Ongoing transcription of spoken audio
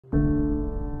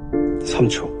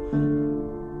3초.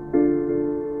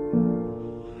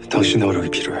 당신의 허락이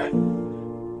필요해.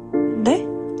 네?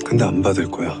 근데 안 받을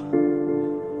거야.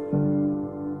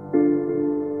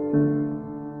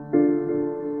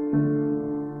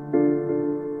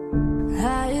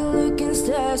 I look and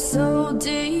stare so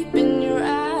deep in your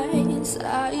eyes.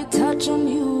 I touch on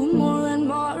you more and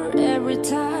more every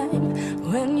time.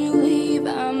 When you leave,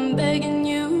 I'm begging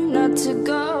you not to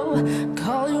go.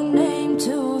 Call your name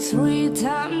 2-3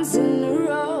 times in a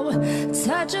row.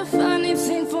 Such a funny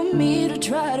thing for me to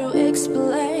try to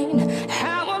explain.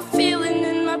 How I'm feeling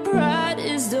and my pride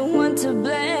is the one to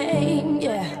blame.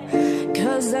 Yeah,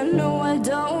 cause I know I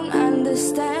don't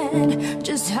understand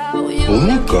just how you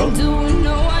뭡니까? do and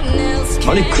no one else can.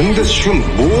 아니 근데 지금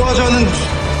뭐 하자는...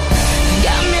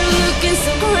 Got me looking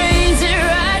so crazy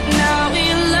right now.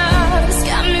 Your love's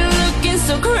got me looking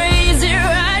so crazy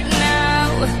right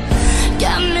now.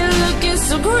 Got me looking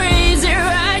so crazy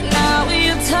right now.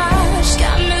 Your touch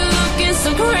got me looking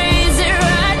so crazy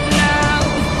right now.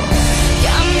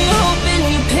 Got me hoping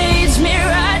you page me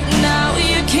right now.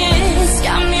 Your kiss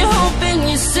got me hoping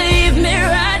you save me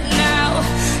right now.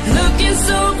 Looking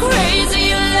so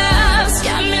crazy, your love's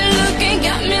got me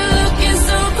looking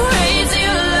so crazy,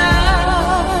 your love.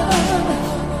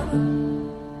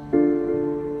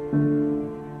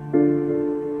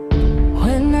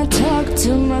 When I talk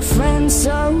to my friends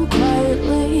so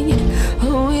quietly,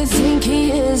 who you think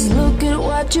he is? Look at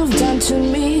what you've done to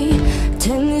me.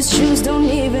 Tennis shoes, don't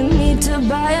even need to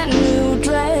buy a new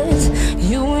dress.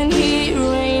 You and he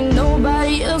ain't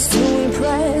nobody else to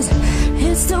impress.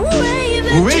 It's the way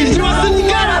that 왜 you 이리 know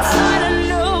왔습니까? what I thought I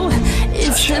know.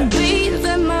 It's the beat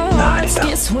that my heart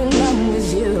gets when I'm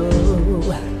with you.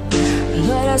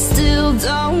 But I still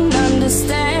don't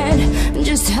understand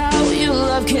just how your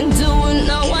love can do what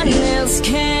no one else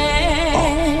can.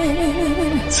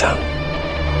 3, 10.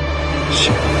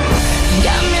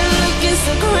 Got me looking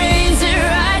so crazy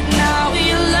right now.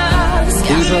 Your love's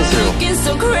got me looking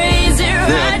so crazy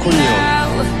right now.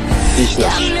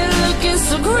 Got me looking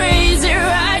so crazy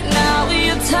right now.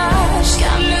 Your touch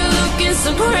got me looking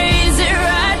so crazy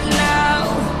right now.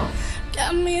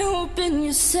 Got me hoping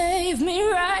you save me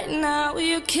right now.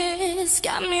 Your kiss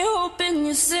got me hoping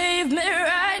you save me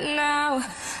right now.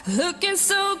 Looking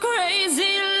so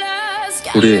crazy, love's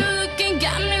got me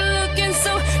looking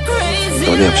so crazy.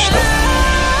 연애합시다.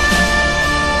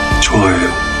 좋아해요.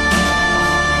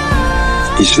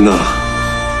 이진아,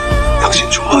 당신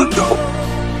좋아한다고.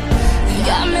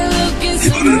 Got me looking so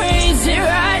이번엔